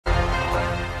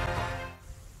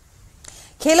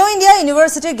খেলো ইণ্ডিয়া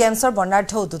ইউনিভাৰ্চিটিৰ গেমছৰ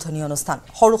বৰ্ণাঢ্য উদ্বোধনী অনুষ্ঠান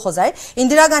সৰু সজাই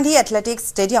ইন্দিৰা গান্ধী এথলেটিক্স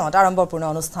ষ্টেডিয়ামত আৰম্ভপূৰ্ণ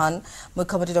অনুষ্ঠান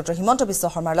মুখ্যমন্ত্ৰী ডক্টৰ হিমন্ত বিশ্ব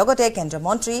শৰ্মাৰ লগতে কেন্দ্ৰীয়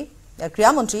মন্ত্ৰী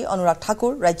ক্ৰীড়া মন্ত্ৰী অনুৰাগ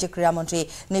ঠাকুৰ ৰাজ্যিক ক্ৰীড়া মন্ত্ৰী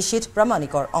নিশীথ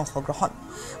প্ৰামাণিকৰ অংশগ্ৰহণ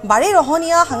বাৰে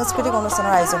ৰহণীয়া সাংস্কৃতিক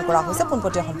অনুষ্ঠানৰ আয়োজন কৰা হৈছে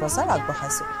পোনপটীয়া সম্প্ৰচাৰ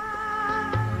আগবঢ়াইছে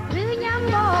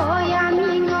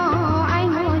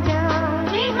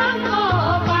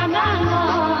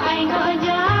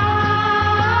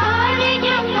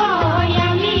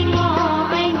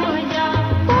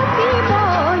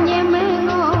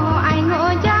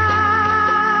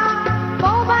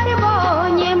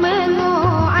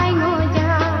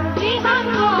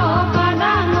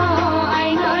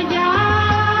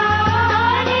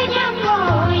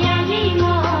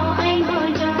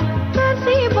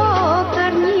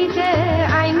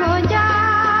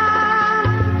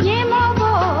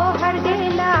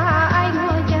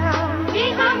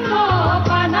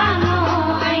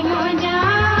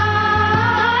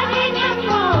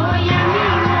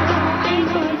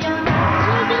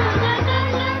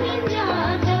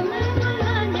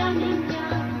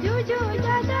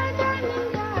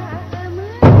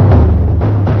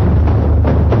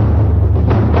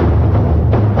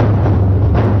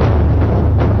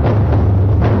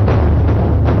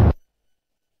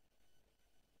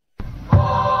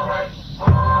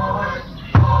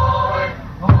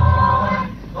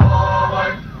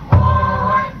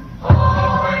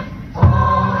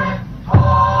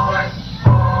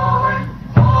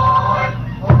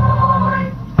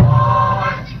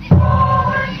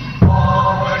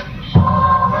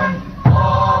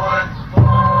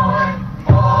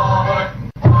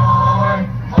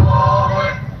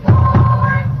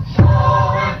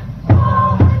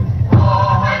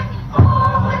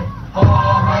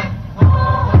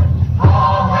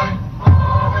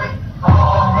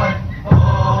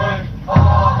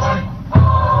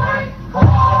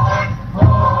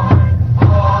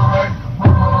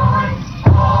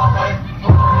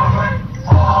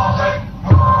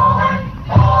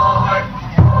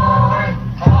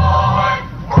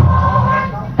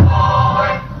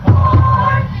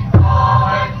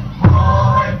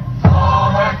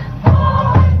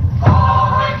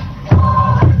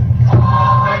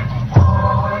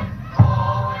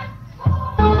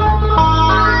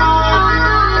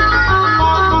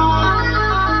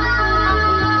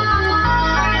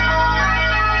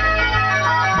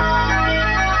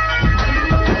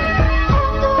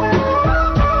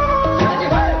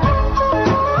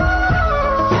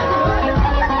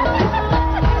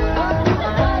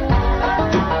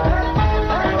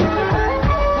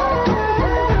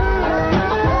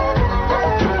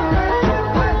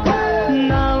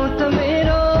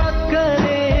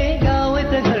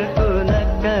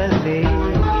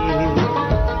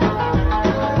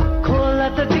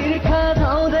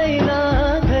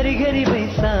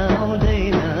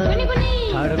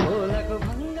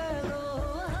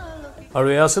আৰু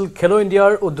এই আছিল খেলো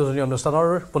ইণ্ডিয়াৰ উদ্বোধনী অনুষ্ঠানৰ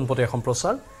পোনপটীয়া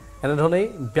সম্প্ৰচাৰ এনেধৰণেই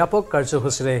ব্যাপক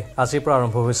কাৰ্যসূচীৰে আজিৰ পৰা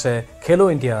আৰম্ভ হৈছে খেলো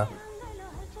ইণ্ডিয়া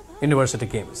ইউনিভাৰ্চিটি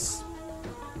গেমছ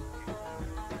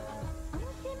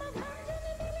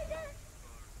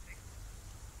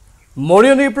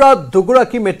মৰিয়নিৰ পৰা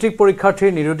দুগৰাকী মেট্ৰিক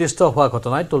পৰীক্ষাৰ্থীৰ নিৰুদ্দিষ্ট হোৱা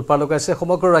ঘটনাই তোলপাৰ লগাইছে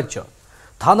সমগ্ৰ ৰাজ্য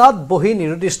থানাত বহি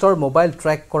নিৰুদ্দিষ্টৰ মোবাইল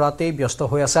ট্ৰেক কৰাতেই ব্যস্ত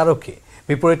হৈ আছে আৰক্ষী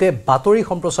বিপৰীতে বাতৰি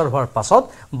সম্প্ৰচাৰ হোৱাৰ পাছত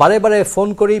বাৰে বাৰে ফোন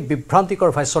কৰি বিভ্ৰান্তিকৰ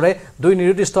ভাষ্যৰে দুই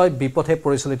নিৰুদ্দিষ্টই বিপথে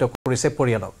পৰিচালিত কৰিছে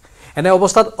পৰিয়ালক এনে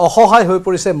অৱস্থাত অসহায় হৈ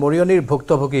পৰিছে মৰিয়নিৰ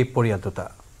ভুক্তভোগী পৰিয়াল দুটা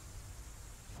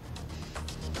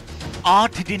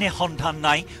 8 দিনে সন্ধান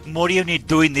নাই মৰিয়নিৰ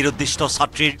দুই নিৰুদ্দিষ্ট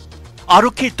ছাত্ৰীৰ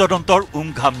আৰক্ষীৰ তদন্তৰ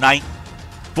উমঘাম নাই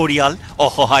পৰিয়াল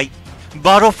অসহায়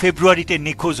 12 ফেব্ৰুৱাৰীতে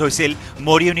নিখোজ হৈছিল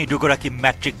মৰিয়নি দুগৰাকী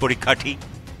মেট্ৰিক পৰীক্ষাৰ্থী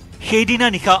সেইদিনা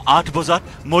নিশা 8 বজাত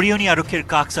মৰিয়নি আৰক্ষীৰ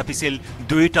কাষ চাপিছিল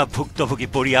দুইটা ভুক্তভোগী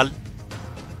পৰিয়াল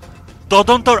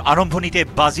তদন্তৰ আৰম্ভণিতে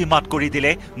বাজি মাত কৰি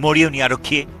দিলে মৰিয়নি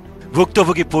আৰক্ষীয়ে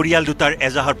ভুক্তভোগী পৰিয়াল দুটাৰ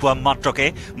এজাহাৰ পোৱা মাত্ৰকে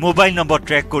মোবাইল নম্বৰ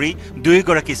ট্ৰেক কৰি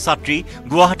দুইগৰাকী ছাত্ৰী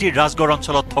গুৱাহাটীৰ ৰাজগড়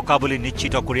অঞ্চলত থকা বুলি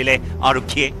নিশ্চিত কৰিলে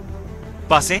আৰক্ষীয়ে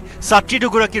পাছে ছাত্ৰী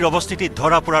দুগৰাকীৰ অৱস্থিতি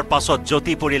ধৰা পৰাৰ পাছত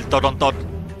জ্যোতি পৰিল তদন্তত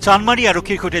চানমাৰী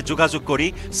আৰক্ষীৰ সৈতে যোগাযোগ কৰি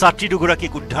ছাত্ৰী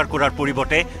দুগৰাকীক উদ্ধাৰ কৰাৰ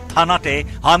পৰিৱৰ্তে থানাতে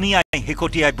হামিয়াই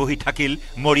হেকটিয়াই বহি থাকিল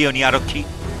মৰিয়নি আৰক্ষী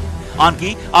আনকি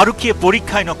আৰক্ষীয়ে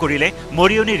পৰীক্ষাই নকৰিলে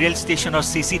মৰিয়নি ৰেল ষ্টেচনৰ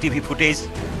চিচিটিভি ফুটেজ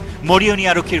মৰিয়নি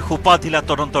আৰক্ষীৰ সুপাধিলা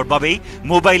তদন্তৰ বাবেই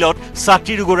মোবাইলত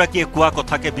ছাত্ৰী দুগৰাকীয়ে কোৱা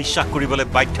কথাকে বিশ্বাস কৰিবলৈ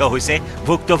বাধ্য হৈছে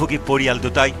ভুক্তভোগী পৰিয়াল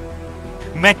দুটাই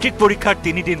মেট্ৰিক পৰীক্ষাৰ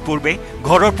 3 দিন পূৰ্বে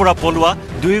ঘৰৰ পৰা পলোৱা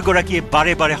দুইগৰাকীয়ে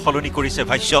বাৰে বাৰে সলনি কৰিছে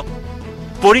ভাষ্য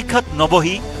পৰীক্ষাত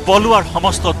নবহি পলোৱাৰ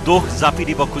সমস্ত দোষ জাপি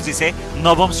দিব খুজিছে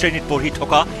নৱম শ্ৰেণীত পঢ়ি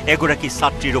থকা এগৰাকী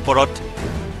ছাত্ৰীৰ ওপৰত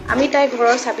আমি তাই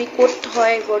ঘৰৰ চাবি ক'ত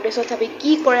হয় গৰ্ডেছৰ চাবি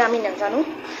কি কৰে আমি নাজানো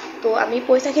তো আমি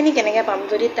পইচাখিনি কেনেকৈ পাম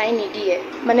যদি তাই নিদিয়ে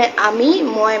মানে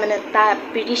মই মানে তাই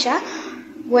প্ৰীতিশা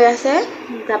গৈ আছে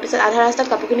তাৰপিছত আধা ৰাস্তাত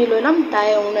কাপোৰখিনি লৈ ল'ম তাই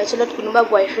অৰুণাচলত কোনোবা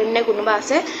বয়ফ্ৰেণ্ড নে কোনোবা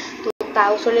আছে তো তাৰ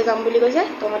ওচৰলৈ যাম বুলি কৈছে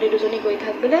তহঁতি দুজনী গৈ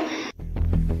থাক বোলে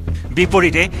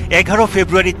বিপৰীতে 11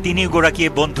 ফেব্ৰুৱাৰীত তিনিগৰাকীয়ে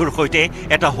বন্ধুৰ সৈতে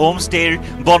এটা হোম ষ্টেৰ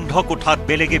বন্ধ কোঠাত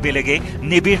বেলেগে বেলেগে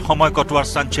নিবিড় সময় কটোৱাৰ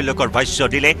চাঞ্চল্যকৰ ভাষ্য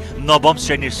দিলে নৱম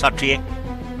শ্ৰেণীৰ ছাত্ৰীয়ে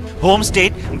হোম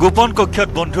ষ্টেত গোপন কক্ষত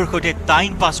বন্ধুৰ সৈতে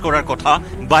টাইম পাছ কৰাৰ কথা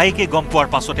বাইকে গম পোৱাৰ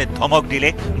পাছতে ধমক দিলে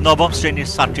নৱম শ্ৰেণীৰ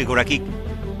ছাত্ৰীগৰাকীক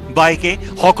বাইকে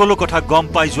সকলো কথা গম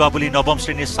পাই যোৱা বুলি নৱম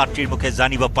শ্ৰেণীৰ ছাত্ৰীৰ মুখে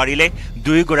জানিব পাৰিলে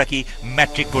দুয়োগৰাকী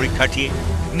মেট্ৰিক পৰীক্ষাৰ্থীয়ে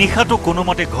নিশাটো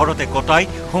কোনোমতে ঘৰতে কটাই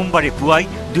সোমবাৰে পুৱাই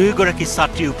দুয়োগৰাকী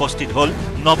ছাত্ৰী উপস্থিত হ'ল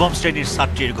নৱম শ্ৰেণীৰ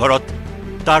ছাত্ৰীৰ ঘৰত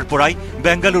তাৰ পৰাই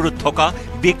বেংগালুৰুত থকা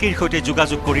বিকিৰ সৈতে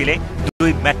যোগাযোগ কৰিলে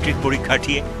দুই মেট্ৰিক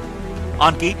পৰীক্ষাৰ্থীয়ে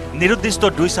আনকি নিৰুদ্দিষ্ট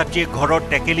দুই ছাত্ৰীয়ে ঘৰৰ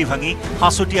টেকেলি ভাঙি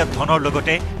হাঁচতীয়া ধনৰ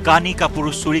লগতে কানি কাপোৰ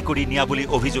চুৰি কৰি নিয়া বুলি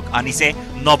অভিযোগ আনিছে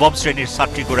নৱম শ্ৰেণীৰ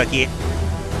ছাত্ৰীগৰাকীয়ে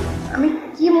আমি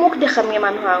কি মুখ দেখামগে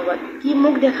মানুহৰ আগত কি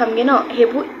মুখ দেখামগে ন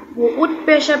সেইবোৰ বহুত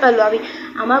প্ৰেছাৰ পালোঁ আমি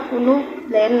আমাৰ কোনো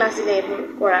প্লেন নাছিলে এইবোৰ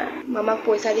কৰা আমাক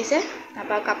পইচা দিছে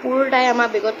তাৰপৰা কাপোৰ তাই আমাৰ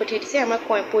বেগত পঠিয়াই দিছে আমাক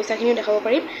পইচাখিনিও দেখাব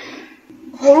পাৰিম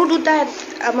সৰু দুটা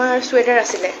আমাৰ চুৱেটাৰ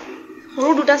আছিলে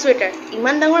সৰু দুটা চুৱেটাৰ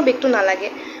ইমান ডাঙৰ বেগটো নালাগে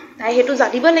তাই সেইটো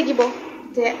জানিব লাগিব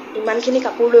যে ইমানখিনি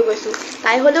কাপোৰ লৈ গৈছোঁ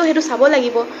তাই হ'লেও সেইটো চাব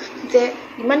লাগিব যে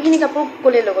ইমানখিনি কাপোৰ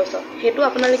ক'লে লৈ গৈছ সেইটো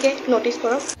আপোনালোকে ন'টিছ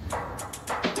কৰক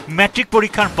মেট্ৰিক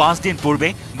পৰীক্ষাৰ 5 দিন পূৰ্বে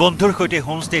বন্ধুৰ সৈতে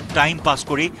হোমষ্টেত টাইম পাছ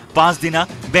কৰি 5 দিনা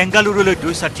বেংগালুৰুলৈ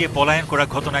দুই ছাত্ৰীয়ে পলায়ন কৰা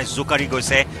ঘটনাই জোকাৰি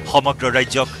গৈছে সমগ্ৰ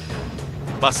ৰাজ্যক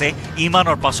পাছে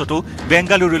ইমানৰ পাছতো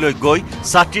বেংগালুৰুলৈ গৈ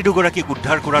ছাত্ৰী দুগৰাকীক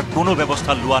উদ্ধাৰ কৰাৰ কোনো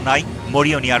ব্যৱস্থা লোৱা নাই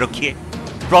মৰিয়নি আৰক্ষীয়ে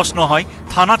প্ৰশ্ন হয়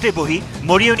থানাতে বহি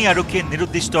মৰিয়নি আৰক্ষীয়ে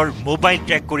নিৰুদ্দিষ্টৰ মোবাইল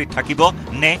ট্ৰেক কৰি থাকিব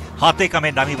নে হাতে কামে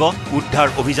নামিব উদ্ধাৰ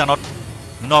অভিযানত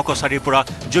নকছাৰীৰ পৰা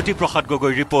Jyotiprasad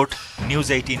Gogoi report news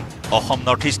 18 Assam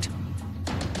north east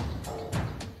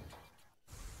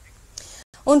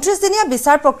 29 দিনীয়া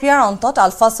বিচাৰ প্ৰক্ৰিয়াৰ অন্তত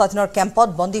আলফা স্বাধীনৰ কেম্পত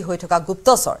বন্দী হৈ থকা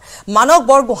গুপ্তচৰ মানৱ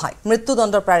বৰগোহাঁই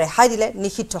মৃত্যুদণ্ডৰ পৰা ৰেহাই দিলে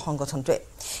নিষিদ্ধ সংগঠনটোৱে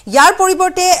ইয়াৰ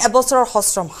পৰিৱৰ্তে এবছৰৰ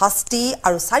সশ্ৰম শাস্তি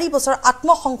আৰু 4 বছৰ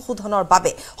আত্মসংশোধনৰ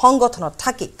বাবে সংগঠনত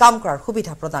থাকি কাম কৰাৰ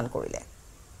সুবিধা প্ৰদান কৰিলে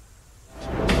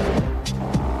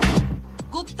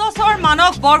গুপ্তচৰ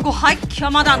মানৱ বৰগোহাঁইক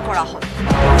ক্ষমাদান কৰা হ'ল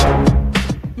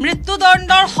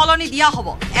মৃত্যুদণ্ডৰ সলনি দিয়া হ'ব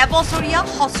এবছৰীয়া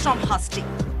সশ্ৰম শাস্তি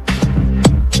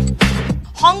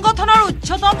সংগঠনৰ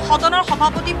উচ্চতম সদনৰ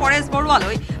সভাপতি পৰেশ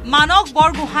বৰুৱালৈ মানৱ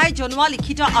বৰগোহাঁই জনোৱা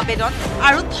লিখিত আবেদন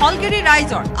আৰু থলগিৰি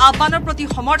ৰাইজৰ আহ্বানৰ প্ৰতি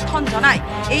সমৰ্থন জনাই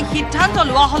এই সিদ্ধান্ত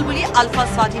লোৱা হ'ল বুলি আলফা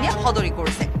স্বাধীনে সদৰি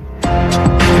কৰিছে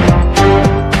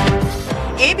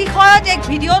এই বিষয়ত এক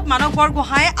ভিডিঅ'ত মানৱ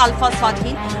বৰগোহাঁই আলফা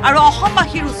স্বাধীন আৰু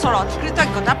অসমবাসীৰ ওচৰত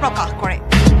কৃতজ্ঞতা প্ৰকাশ কৰে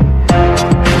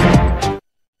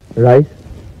ৰাইজ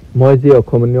মই যি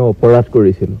অসমীয় অপৰাধ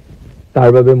কৰিছিলোঁ তাৰ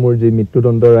বাবে মোৰ যি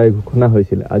মৃত্যুদণ্ডৰ ৰায় ঘোষণা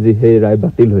হৈছিল আজি সেই ৰায়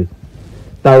বাতিল হৈছে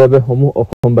তাৰ বাবে সমূহ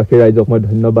অসমবাসী ৰাইজক মই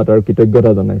ধন্যবাদ আৰু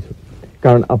কৃতজ্ঞতা জনাইছোঁ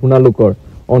কাৰণ আপোনালোকৰ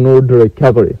অনুৰোধ ৰক্ষা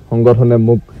কৰি সংগঠনে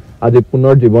মোক আজি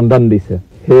পুনৰ জীৱনদান দিছে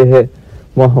সেয়েহে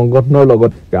মই সংগঠনৰ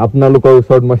লগত আপোনালোকৰ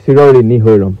ওচৰত মই চিৰ ঋণী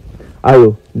হৈ ৰম আৰু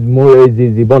মোৰ এই যি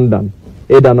জীৱনদান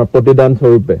এই দানৰ প্ৰতিদান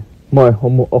স্বৰূপে মই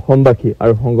সমূহ অসমবাসী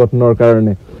আৰু সংগঠনৰ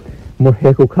কাৰণে মোৰ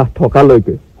শেষ উশাহ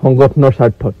থকালৈকে সংগঠনৰ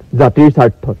স্বাৰ্থত জাতিৰ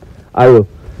স্বাৰ্থত আৰু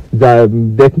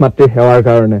দেশ মাতৃৰ সেৱাৰ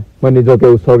কাৰণে মই নিজকে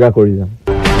উৎসৰ্গা কৰি যাম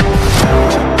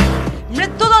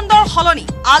মৃত্যুদণ্ডৰ সলনি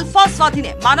আলফা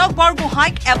স্বাধীনে মানৱ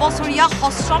বৰগোহাঁইক এবছৰীয়া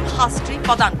সশ্ৰম শাস্তি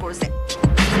প্ৰদান কৰিছে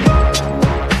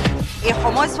এই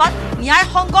সময়ছোৱাত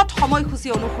ন্যায়সংগত সময়সূচী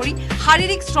অনুসৰি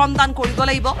শাৰীৰিক শ্ৰমদান কৰিব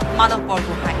লাগিব মানৱ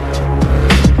বৰগোহাঁই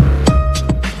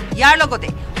ইয়াৰ লগতে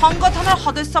সংগঠনৰ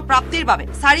সদস্য প্ৰাপ্তিৰ বাবে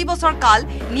 4 বছৰ কাল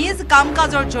নিজ কাম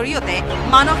কাজৰ জৰিয়তে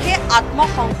মানসে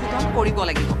আত্মসংশোধন কৰিব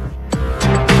লাগিব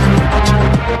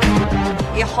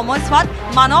এই সময়ছোৱাত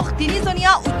মানস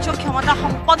 3জনীয়া উচ্চ ক্ষমতা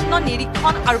সম্পন্ন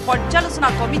নিৰীক্ষণ আৰু পৰ্যালোচনা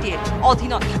কমিটিৰ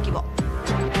অধীনত থাকিব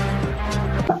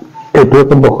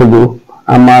এইটো বখলো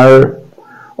আমাৰ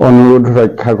অনুৰোধ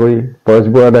ৰক্ষা কৰি পৰেশ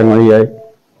বৰুৱা ডাঙৰীয়াই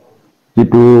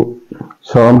যিটো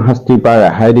চৰম শাস্তি পাই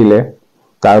ৰেহাই দিলে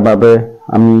তাৰ বাবে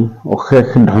আমি অশেষ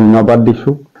ধন্যবাদ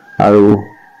দিছোঁ আৰু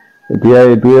এতিয়া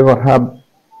এইটোৱে কথা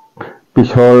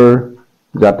পিছৰ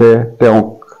যাতে তেওঁক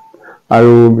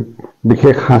আৰু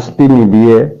বিশেষ শাস্তি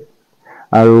নিদিয়ে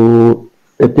আৰু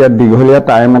এতিয়া দীঘলীয়া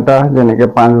টাইম এটা যেনেকৈ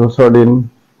 5 বছৰ দিন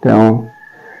তেওঁ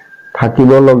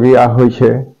থাকিবলগীয়া হৈছে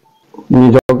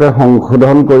নিজকে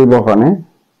সংশোধন কৰিবৰ কাৰণে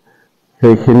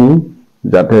সেইখিনি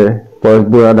যাতে পৰেশ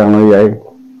বৰুৱা ডাঙৰীয়াই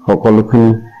সকলোখিনি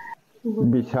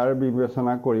বিচাৰ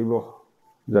বিবেচনা কৰিব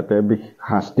যাতে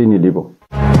শাস্তি নিদিব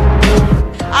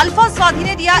আলফা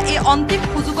স্বাধীনে দিয়া এই অন্তিম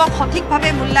সুযোগক সঠিকভাৱে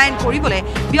মূল্যায়ন কৰিবলৈ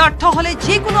ব্যৰ্থ হলে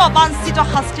যিকোনো অবাঞ্ছিত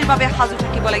শাস্তিৰ বাবে সাজু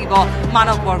থাকিব লাগিব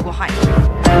মানৱ বৰগোহাঁই।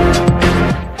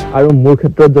 আৰু মোৰ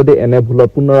ক্ষেত্ৰত যদি এনে ভুলৰ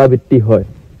পুনৰাবৃত্তি হয়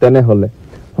তেনেহলে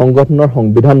সংগঠনৰ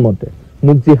সংবিধান মতে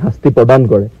মোক যি শাস্তি প্ৰদান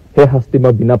কৰে সেই শাস্তি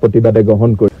মই বিনা প্ৰতিবাদে গ্ৰহণ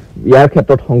কৰিম। ইয়াৰ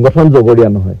ক্ষেত্ৰত সংগঠন জগৰীয়া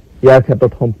নহয়, ইয়াৰ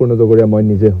ক্ষেত্ৰত সম্পূৰ্ণ জগৰীয়া মই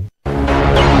নিজে হ'ম।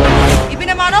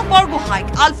 ইপিনে মানৱ বৰগোহাঁইক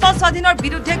আলফা স্বাধীনৰ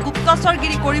বিৰুদ্ধে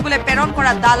গুপ্তচৰগিৰি কৰিবলৈ প্ৰেৰণ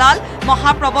কৰা দালাল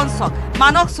মহাপ্ৰবঞ্চক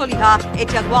মানৱ চলিহা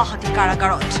এতিয়া গুৱাহাটী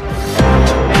কাৰাগাৰত।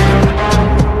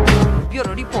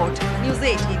 Bureau report news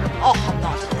 18 Assam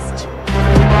north east.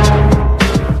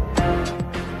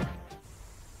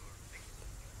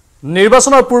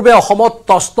 নিৰ্বাচনৰ পূৰ্বে অসমত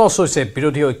তছনছ হৈছে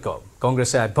বিৰোধী ঐক্য।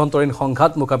 কংগ্ৰেছে আভ্যন্তৰীণ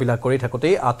সংঘাত মোকাবিলা কৰি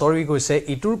থাকোঁতেই আঁতৰি গৈছে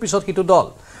ইটোৰ পিছত সিটো দল।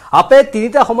 আপে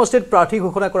 3টা সমষ্টিত প্ৰাৰ্থী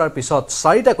ঘোষণা কৰাৰ পিছত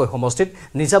 4টাকৈ সমষ্টিত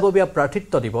নিজাববীয়া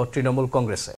প্ৰাৰ্থিত্ব দিব তৃণমূল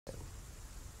কংগ্ৰেছে।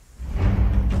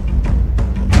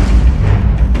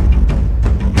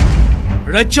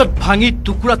 ৰাজ্যত ভাঙি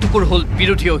টুকুৰা টুকুৰ হ'ল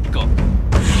বিৰোধী ঐক্য।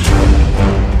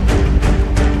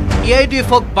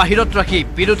 AIDFক বাহিৰত ৰাখি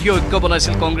বিৰোধী ঐক্য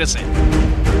বনাইছিল কংগ্ৰেছে,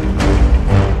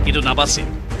 কিন্তু নাবাছিল।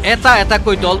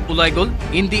 এটাকৈ দল ওলাই গ'ল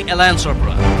ইণ্ডি এলায়েন্সৰ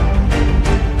পৰা।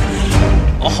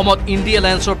 অসমত ইণ্ডি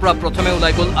এলায়েন্সৰ পৰা প্ৰথমে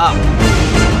ওলাই গ'ল আপ,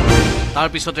 তাৰ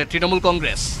পিছতে তৃণমূল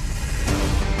কংগ্ৰেছ।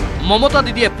 মমতা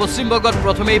দিদিয়ে পশ্চিমবংগত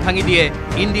প্ৰথমেই ভাঙি দিয়ে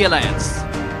ইণ্ডি এলায়েন্স।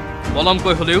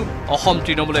 পলমকৈ হ'লেও অসম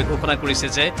তৃণমূলে ঘোষণা কৰিছে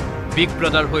যে বিগ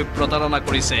ব্ৰাদাৰ হৈ প্ৰতাৰণা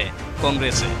কৰিছে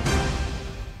কংগ্ৰেছে।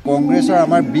 কংগ্ৰেছৰ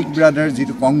আমাৰ বিগ ব্ৰাদাৰ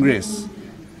যিটো কংগ্ৰেছ,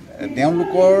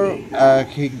 তেওঁলোকৰ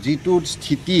যিটো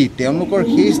স্থিতি, তেওঁলোকৰ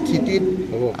সেই স্থিতিত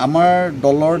আমাৰ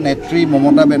দলৰ নেত্ৰী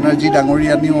মমতা বেনাৰ্জী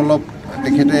ডাঙৰীয়ানীও অলপ,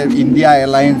 তেখেতে ইণ্ডিয়া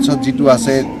এলায়েন্সত যিটো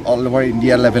আছে, অল অভাৰ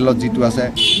ইণ্ডিয়া লেভেলত যিটো আছে,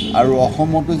 আৰু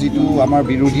অসমতো যিটো আমাৰ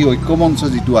বিৰোধী ঐক্যমঞ্চ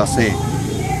যিটো আছে,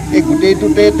 এই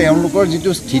গোটেইটোতে তেওঁলোকৰ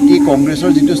যিটো স্থিতি,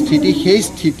 কংগ্ৰেছৰ যিটো স্থিতি, সেই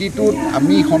স্থিতিটোত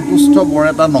আমি সন্তুষ্ট বৰ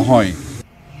এটা নহয়।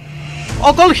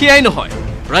 অকল সেয়াই নহয়,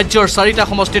 ৰাজ্যৰ 4টা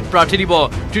সমষ্টিত প্ৰাৰ্থী দিব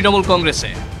তৃণমূল কংগ্ৰেছে।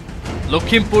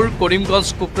 লখিমপুৰ, কৰিমগঞ্জ,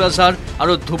 কোকৰাঝাৰ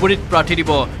আৰু ধুবুৰীত প্ৰাৰ্থী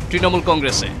দিব তৃণমূল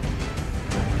কংগ্ৰেছে।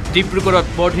 ডিব্ৰুগড়ত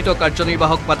বৰ্ধিত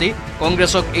কাৰ্যনিৰ্বাহক পাতি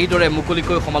কংগ্ৰেছক এইদৰে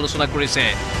মুকলিকৈ সমালোচনা কৰিছে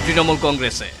তৃণমূল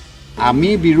কংগ্ৰেছে। আমি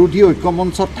বিৰোধী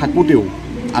ঐক্যমঞ্চত থাকোঁতেও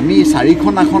আমি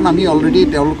 4খন আসন আমি অলৰেডি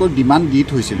তেওঁলোকক ডিমাণ্ড দি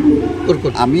থৈছিলোঁ।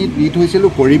 আমি দি থৈছিলোঁ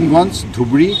কৰিমগঞ্জ,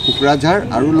 ধুবুৰী, কোকৰাঝাৰ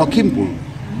আৰু লখিমপুৰ।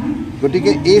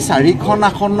 গতিকে এই 4খন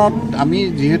আসনত আমি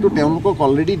যিহেতু তেওঁলোকক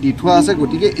অলৰেডি দি থোৱা আছে,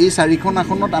 গতিকে এই 4খন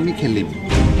আসনত আমি খেলিম।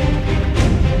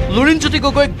 লুৰিণজ্যোতি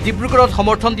গগৈক ডিব্ৰুগড়ত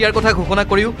সমৰ্থন দিয়াৰ কথা ঘোষণা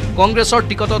কৰিও কংগ্ৰেছৰ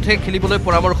টিকটতহে খেলিবলৈ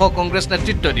পৰামৰ্শ কংগ্ৰেছ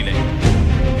নেতৃত্বই দিলে।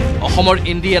 অসমৰ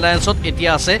ইণ্ডি এলায়েন্সত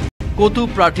এতিয়া আছে ক'তো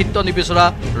প্ৰাৰ্থিত্ব নিবিচৰা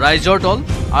ৰাইজৰ দল,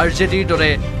 RJDৰ দৰে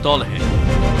দলহে।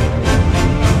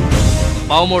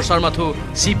 বাওঁ মৰ্চাৰ মাথো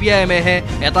CPIMহে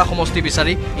এটা সমষ্টি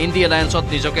বিচাৰি ইণ্ডি এলায়েন্সত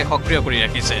নিজকে সক্ৰিয় কৰি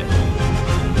ৰাখিছে।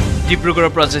 ডিব্ৰুগড়ৰ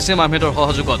পৰা জেচিম আহমেদৰ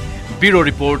সহযোগত bureau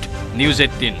report news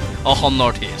 18 Assam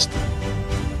north east.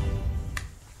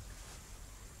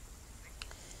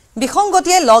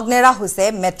 বিসংগতিয়ে লগ নেৰা হৈছে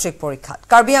মেট্ৰিক পৰীক্ষাত।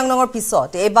 কাৰ্বি আংলঙৰ পিছত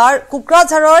এইবাৰ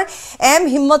কোকৰাঝাৰৰ M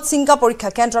হিম্মত সিংকা পৰীক্ষা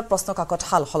কেন্দ্ৰত প্ৰশ্নকাকত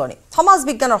হাল সলনি। সমাজ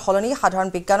বিজ্ঞানৰ সলনি সাধাৰণ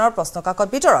বিজ্ঞানৰ প্ৰশ্নকাকত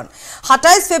বিতৰণ।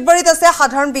 27 ফেব্ৰুৱাৰীত আছে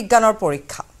সাধাৰণ বিজ্ঞানৰ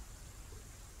পৰীক্ষা।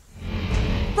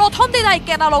 প্ৰথম দিনাই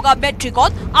কেনা লগা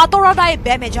মেট্ৰিকত আঁতৰা নাই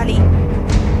বেমেজালি।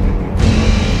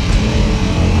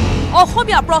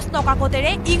 অসমীয়া প্ৰশ্ন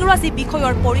কাকতেৰে ইংৰাজী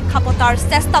বিষয়ৰ পৰীক্ষা পতাৰ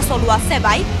চেষ্টা চলোৱা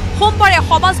সেৱাই সোমবাৰে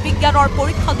সমাজ বিজ্ঞানৰ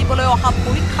পৰীক্ষা দিবলৈ অহা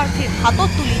পৰীক্ষাৰ্থীৰ হাতত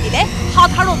তুলি দিলে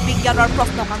সাধাৰণ বিজ্ঞানৰ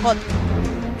প্ৰশ্ন কাকত।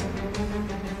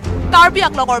 কাৰ্বি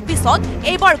আংলঙৰ পিছত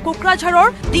এইবাৰ কোকৰাঝাৰৰ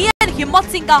DN হিম্মত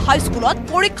সিংকা হাইস্কুলত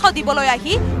পৰীক্ষা দিবলৈ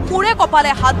আহি মূৰে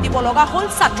কপালে হাত দিব লগা হ'ল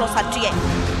ছাত্ৰ ছাত্ৰীয়ে।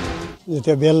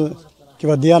 যেতিয়া বেল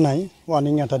কিবা দিয়া নাই,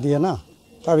 ৱাৰ্ণিং এটা দিয়ে না,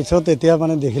 তাৰপিছত এতিয়া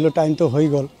মানে দেখিলোঁ টাইমটো হৈ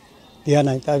গ'ল, দিয়া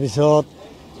নাই। তাৰপিছত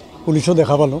পুলিচো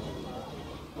দেখা পালোঁ।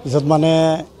 পিছত মানে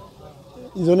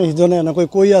ইজনে সিজনে এনেকৈ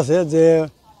কৈ আছে যে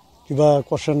কিবা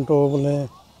কোৱেশ্যনটো বোলে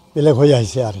বেলেগ হৈ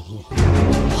আহিছে আৰু কি।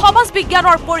 সমাজ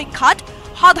বিজ্ঞানৰ পৰীক্ষাত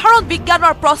সাধাৰণ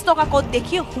বিজ্ঞানৰ প্ৰশ্ন কাকত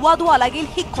দেখি হুৱা দুৱা লাগিল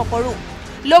শিক্ষকৰো।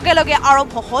 লগে লগে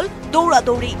আৰম্ভ হ'ল দৌৰা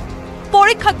দৌৰি।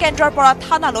 পৰীক্ষা কেন্দ্ৰৰ পৰা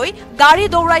থানালৈ গাড়ী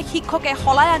দৌৰাই শিক্ষকে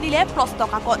সলাই আনিলে প্ৰশ্ন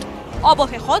কাকত।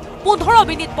 অৱশেষত 15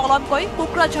 মিনিট পলমকৈ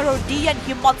কোকৰাঝাৰৰ DN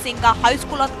হিম্মত সিংকা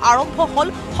হাইস্কুলত আৰম্ভ হ'ল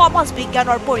সমাজ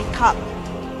বিজ্ঞানৰ পৰীক্ষা।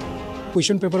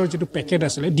 কুৱেশ্যন পেপাৰৰ যিটো পেকেট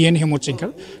আছিলে DN হিম্মত সিংকাৰ,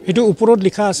 সেইটো ওপৰত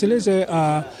লিখা আছিলে যে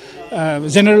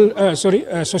জেনেৰেল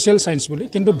ছ'চিয়েল ছায়েন্স বুলি,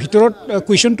 কিন্তু ভিতৰত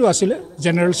কুৱেশ্যনটো আছিলে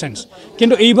জেনেৰেল ছায়েন্স।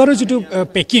 কিন্তু এইবাৰৰ যিটো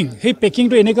পেকিং, সেই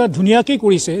পেকিংটো এনেকুৱা ধুনীয়াকৈ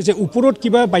কৰিছে যে ওপৰত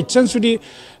কিবা বাই চান্স যদি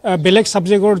বেলেগ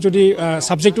ছাবজেক্টৰ যদি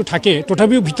ছাবজেক্টটো থাকে,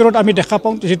 তথাপিও ভিতৰত আমি দেখা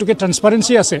পাওঁ যিটোকে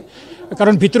ট্ৰান্সপাৰেঞ্চি আছে,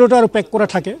 কাৰণ ভিতৰতো আৰু পেক কৰা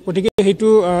থাকে। গতিকে সেইটো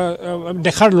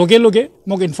দেখাৰ লগে লগে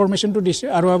মোক ইনফৰমেশ্যনটো দিছে,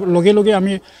 আৰু লগে লগে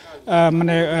আমি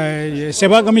মানে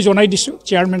সেৱাক আমি জনাই দিছোঁ,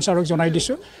 চেয়াৰমেন ছাৰক জনাই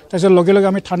দিছোঁ। তাৰপিছত লগে লগে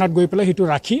আমি থানাত গৈ পেলাই সেইটো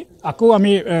ৰাখি আকৌ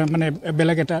আমি মানে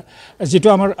বেলেগ এটা যিটো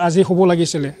আমাৰ আজি হ'ব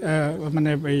লাগিছিলে মানে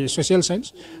এই ছ'চিয়েল ছায়েন্স,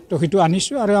 তো সেইটো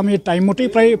আনিছোঁ, আৰু আমি টাইমতেই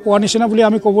প্ৰায় পোৱা নিচিনা বুলি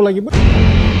আমি ক'ব লাগিব।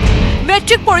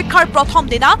 মেট্ৰিক পৰীক্ষাৰ প্ৰথম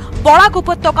দিনা বৰাক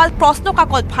উপত্যকাত প্ৰশ্ন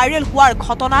কাকত ভাইৰেল হোৱাৰ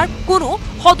ঘটনাৰ কোনো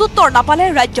সদুত্তৰ নাপালে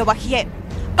ৰাজ্যবাসীয়ে।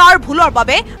 কাৰ ভুলৰ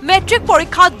বাবে মেট্ৰিক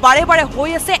পৰীক্ষাত বাৰে বাৰে হৈ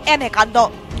আছে এনে কাণ্ড?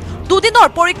 দুদিনৰ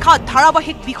পৰীক্ষাত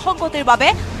ধাৰাবাহিক বিসংগতিৰ বাবে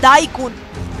দায়ী কোন?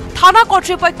 থানা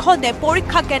কৰ্তৃপক্ষ নে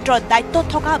পৰীক্ষা কেন্দ্ৰত দায়িত্বত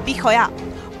থকা বিষয়া?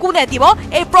 কোনে দিব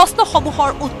এই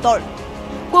প্ৰশ্নসমূহৰ উত্তৰ?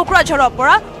 কোকৰাঝাৰৰ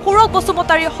পৰা সুৰজ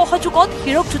বসুমতাৰীৰ সহযোগত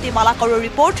Hirakjyoti মালাকৰৰ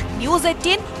report, news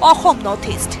 18 Assam north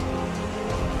east.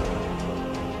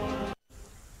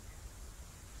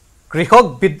 কৃষক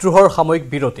বিদ্ৰোহৰ সাময়িক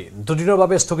বিৰতি। দুদিনৰ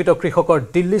বাবে স্থগিত কৃষকৰ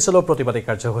দিল্লী চলো প্ৰতিবাদী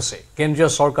কাৰ্যসূচী। কেন্দ্ৰীয়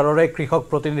চৰকাৰৰে কৃষক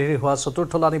প্ৰতিনিধি হোৱা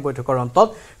চতুৰ্থলানি বৈঠকৰ অন্তত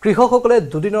কৃষকসকলে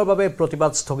দুদিনৰ বাবে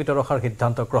প্ৰতিবাদ স্থগিত ৰখাৰ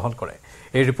সিদ্ধান্ত গ্ৰহণ কৰে।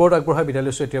 এই ৰিপৰ্ট আগবঢ়াই বিদায়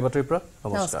লৈছোঁ এতিয়া বাতৰিৰ পৰা।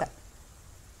 নমস্কাৰ।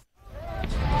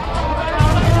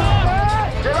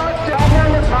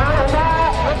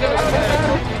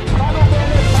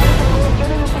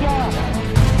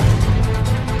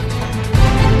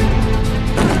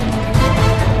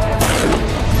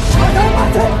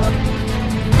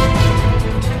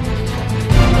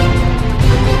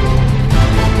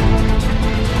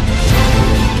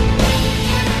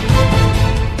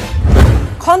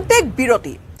 খন্তেক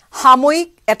বিৰতি, সাময়িক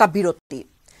এটা বিৰতি।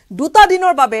 দুটা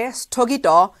দিনৰ বাবে স্থগিত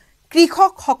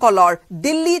কৃষকসকলৰ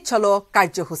দিল্লী চলো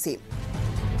কাৰ্যসূচী।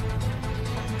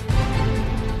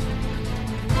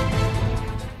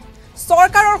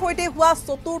 চৰকাৰৰ সৈতে হোৱা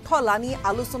চতুৰ্থ লানি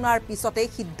আলোচনাৰ পিছতে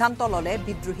সিদ্ধান্ত ললে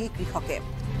বিদ্ৰোহী কৃষকে।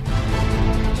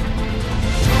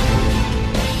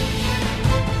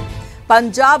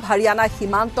 পাঞ্জাব হাৰিয়ানা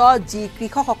সীমান্ত যি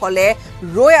কৃষকসকলে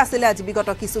ৰৈ আছিলে আজি বিগত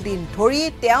কিছুদিন ধৰি,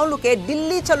 তেওঁলোকে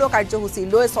দিল্লী চলো কাৰ্যসূচী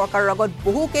লৈ চৰকাৰৰ আগত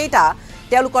বহুকেইটা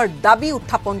তেওঁলোকৰ দাবী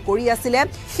উত্থাপন কৰি আছিলে।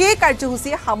 সেই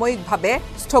কাৰ্যসূচী সাময়িকভাৱে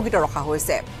স্থগিত ৰখা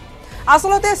হৈছে।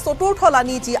 আচলতে চতুৰ্থ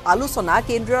লানি যি আলোচনা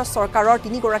কেন্দ্ৰীয় চৰকাৰৰ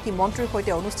 3গৰাকী মন্ত্ৰীৰ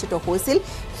সৈতে অনুষ্ঠিত হৈছিল,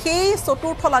 সেই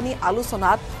চতুৰ্থ লানি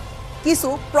আলোচনাত কিছু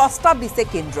প্ৰস্তাৱ দিছে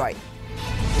কেন্দ্ৰই।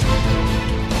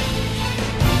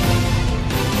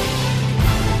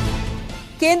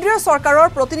 কেন্দ্ৰীয় চৰকাৰৰ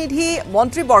প্ৰতিনিধি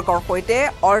মন্ত্ৰীবৰ্গৰ সৈতে,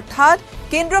 অৰ্থাৎ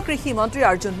কেন্দ্ৰীয় কৃষি মন্ত্ৰী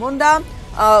অৰ্জুন মুণ্ডা,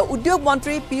 উদ্যোগ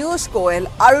মন্ত্ৰী পীয়ূষ গোয়েল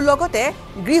আৰু লগতে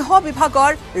গৃহ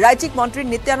বিভাগৰ ৰাজ্যিক মন্ত্ৰী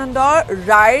নিত্যানন্দ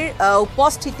ৰায়ৰ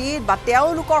উপস্থিতিত বা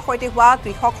তেওঁলোকৰ সৈতে হোৱা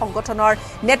কৃষক সংগঠনৰ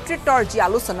নেতৃত্বৰ যি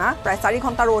আলোচনা, প্ৰায় 4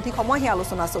 ঘণ্টাৰো অধিক সময় সেই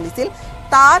আলোচনা চলিছিল,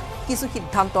 তাত কিছু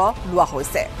সিদ্ধান্ত লোৱা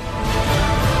হৈছে।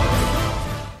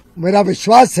 मेरा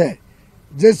विश्वास है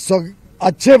जिस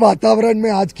अच्छे वातावरण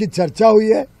में आज की चर्चा हुई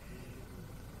है,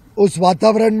 उस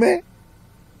वातावरण में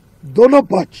दोनों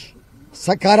पक्ष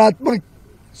सकारात्मक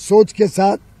सोच के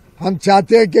साथ हम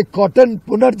चाहते हैं कि कॉटन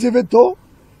पुनर्जीवित हो,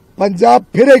 पंजाब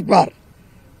फिर एक बार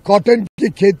कॉटन की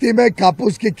खेती में,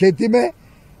 कापूस की खेती में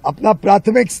अपना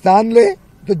प्राथमिक स्थान ले।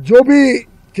 तो जो भी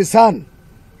किसान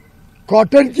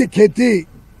कॉटन की खेती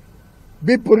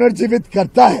भी पुनर्जीवित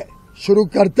करता है, शुरू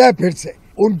करता है फिर से,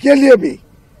 उनके लिए भी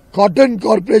कॉटन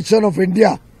कॉरपोरेशन ऑफ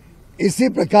इंडिया इसी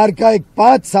प्रकार का एक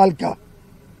 5 साल का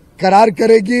करार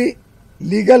करेगी,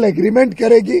 लीगल एग्रीमेंट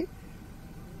करेगी,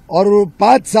 और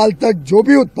 5 साल तक जो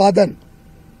भी उत्पादन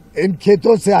इन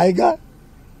खेतों से आएगा,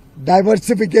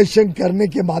 डाइवर्सिफिकेशन करने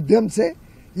के माध्यम से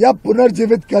या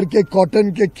पुनर्जीवित करके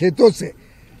कॉटन के खेतों से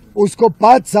उसको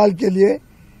 5 साल के लिए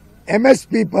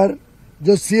एमएसपी पर,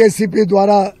 जो सीएससीपी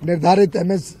द्वारा निर्धारित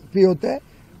एमएसपी होता है,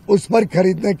 उस पर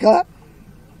खरीदने का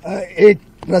एक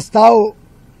प्रस्ताव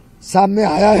सामने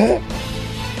आया है।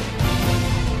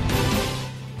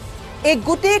 এই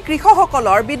গোটেই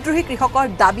কৃষকসকলৰ বিদ্ৰোহী কৃষকৰ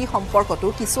দাবী সম্পৰ্কতো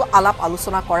কিছু আলাপ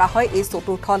আলোচনা কৰা হয় এই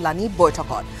চতুৰ্থ লানি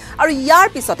বৈঠকত। আৰু ইয়াৰ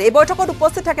পিছতে এই বৈঠকত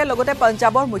উপস্থিত থাকে লগতে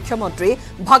পঞ্জাবৰ মুখ্যমন্ত্ৰী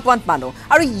ভগৱন্ত মান।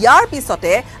 আৰু ইয়াৰ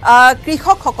পিছতে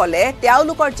কৃষকসকলে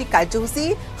তেওঁলোকৰ যি কাৰ্যসূচী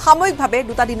সাময়িকভাৱে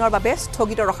দুটা দিনৰ বাবে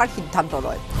স্থগিত ৰখাৰ সিদ্ধান্ত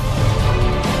লয়।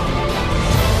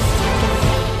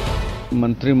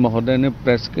 मंत्री महोदय ने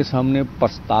प्रेस के सामने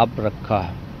प्रस्ताव रखा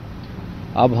है।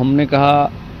 अब हमने कहा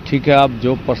ठीक है, आप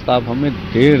जो प्रस्ताव हमें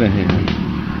दे रहे हैं,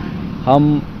 हम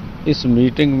इस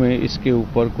मीटिंग में इसके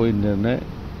ऊपर कोई निर्णय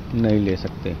नहीं ले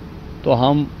सकते। तो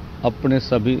हम अपने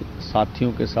सभी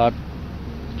साथियों के साथ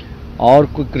और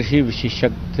कोई कृषि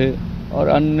विशेषज्ञ थे और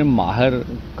अन्य माहिर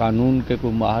कानून के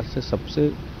कोई माहिर से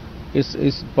सबसे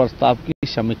इस प्रस्ताव की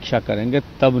समीक्षा करेंगे,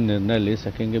 तब निर्णय ले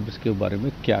सकेंगे इसके बारे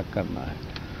में क्या करना है।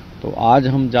 तो आज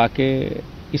हम जाके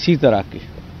इसी तरह के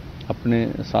अपने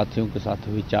साथियों के साथ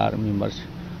विचार विमर्श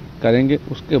करेंगे,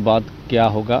 उसके बाद क्या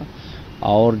होगा।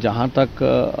 और जहां तक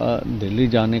दिल्ली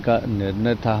जाने का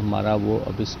निर्णय था हमारा, वो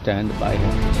अभी स्टैंड बाय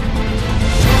है।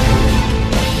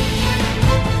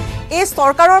 এই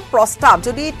চৰকাৰৰ প্ৰস্তাৱ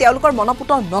যদি তেওঁলোকৰ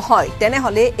মনপুত নহয়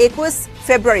তেনেহলে 21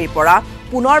 ফেব্ৰুৱাৰীৰ পৰা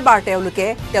পুনৰবাৰ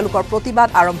তেওঁলোকৰ প্ৰতিবাদ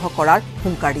আৰম্ভ কৰাৰ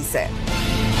হুংকাৰ দিছে।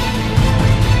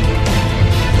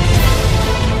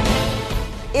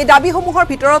 এই দাবীসমূহৰ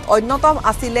ভিতৰত অন্যতম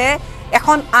আছিলে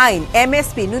এখন আইন,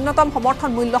 MSP ন্যূনতম সমৰ্থন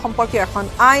মূল্য সম্পৰ্কীয় এখন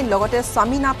আইন, লগতে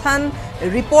স্বামীনাথন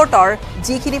ৰিপৰ্টৰ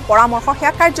যিখিনি পৰামৰ্শ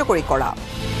সেয়া কাৰ্যকৰী কৰা।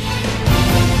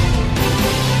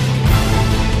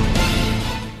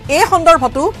 এই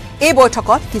সন্দৰ্ভতো এই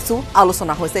বৈঠকত কিছু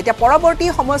আলোচনা হৈছে। এতিয়া পৰৱৰ্তী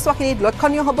সময়ছোৱাখিনিত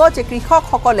লক্ষণীয় হ'ব যে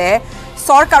কৃষকসকলে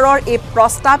চৰকাৰৰ এই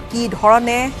প্ৰস্তাৱ কি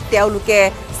ধৰণে তেওঁলোকে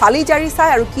চালি জাৰি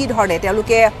চায় আৰু কি ধৰণে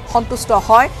তেওঁলোকে সন্তুষ্ট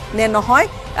হয় নে নহয়।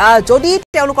 যদি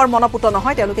তেওঁলোকৰ মনপুত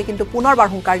নহয় তেওঁলোকে কিন্তু পুনৰবাৰ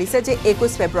হুংকাৰ দিছে যে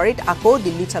 21 ফেব্ৰুৱাৰীত আকৌ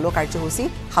দিল্লী চলো কাৰ্যসূচী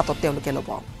হাতত তেওঁলোকে ল'ব।